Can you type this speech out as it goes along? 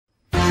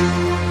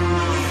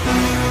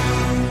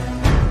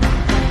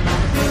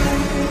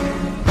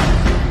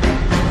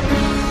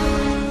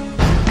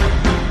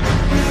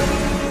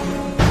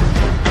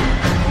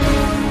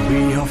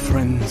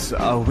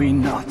friends, are we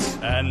not?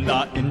 And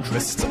our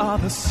interests are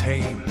the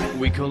same.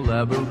 We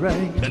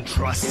collaborate and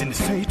trust in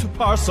fate to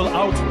parcel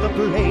out the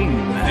blame.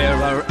 There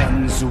are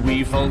ends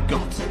we've all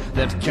got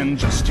that can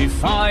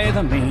justify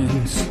the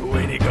means.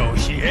 We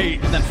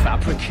negotiate, then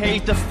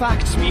fabricate the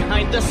facts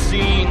behind the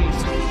scenes,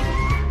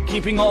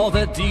 keeping all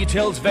the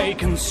details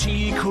vague and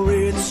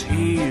secrets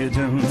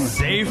hidden,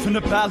 safe in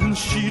the balance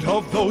sheet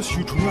of those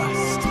you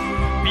trust.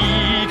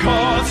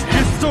 Because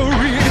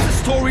history is a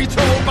story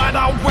told by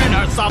the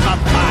winners of the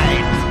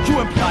fight. You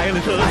imply a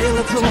little,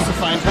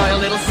 falsified by a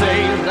little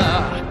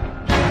sailor.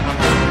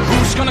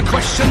 Who's gonna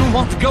question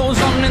what goes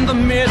on in the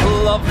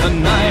middle of the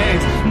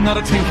night? Not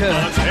a tinker,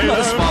 not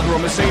a father or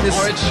Mercedes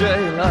or a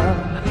jailer.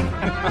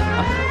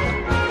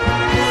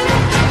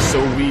 So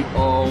we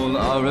all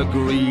are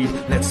agreed,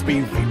 let's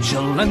be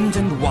vigilant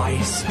and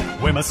wise.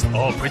 We must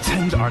all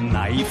pretend our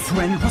naive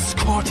friend was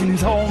caught in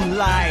his own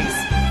lies.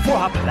 For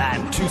our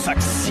plan to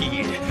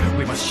succeed,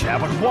 we must share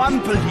but one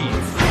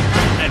belief.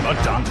 And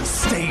Dante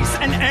stays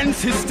and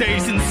ends his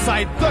days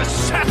inside the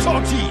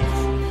Chateau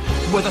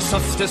d'If. Where the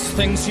softest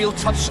things he'll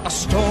touch are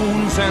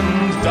stones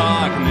and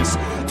darkness,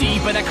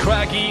 deep in a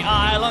craggy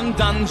island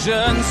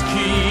dungeon's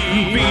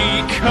key.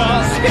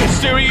 Because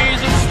history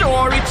is a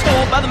story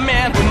told by the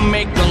man who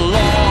make the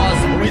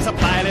laws. We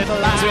supply a little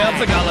lie to help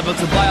the gullible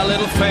to buy a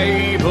little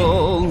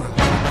fable.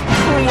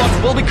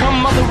 What will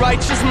become of the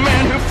righteous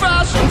man who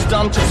fashions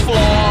Dante's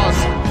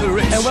flaws? The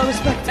rich and well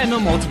respected, and no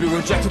more to be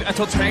rejected at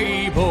her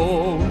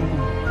table.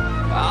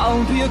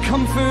 I'll be a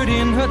comfort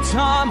in her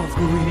time of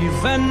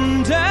grief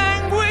and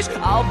anguish.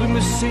 I'll be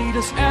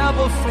Mercedes'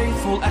 ever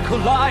faithful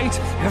acolyte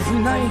every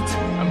night.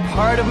 And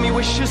part of me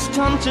wishes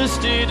Dantes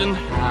didn't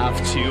have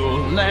to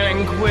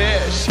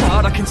languish,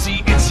 but I can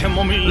see it's him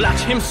or me. Let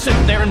him sit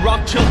there and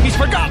rot till he's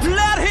forgotten.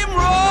 Let him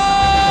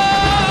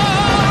run.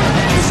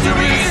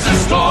 History is a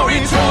story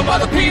told by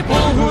the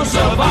people who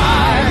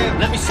survive.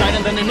 Let me sign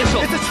and then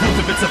initial. It's the truth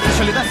if it's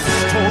officially that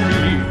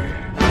story.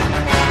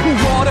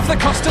 What if the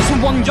cost us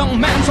one young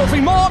man so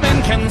 3 more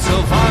men can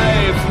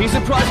survive? He's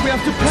the price we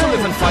have to pay to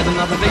live and fight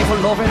another day for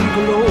love and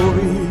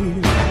glory.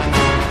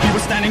 He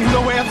was standing in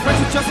the way of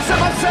friendship, justice, and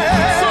my say.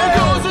 So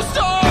goes the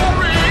story.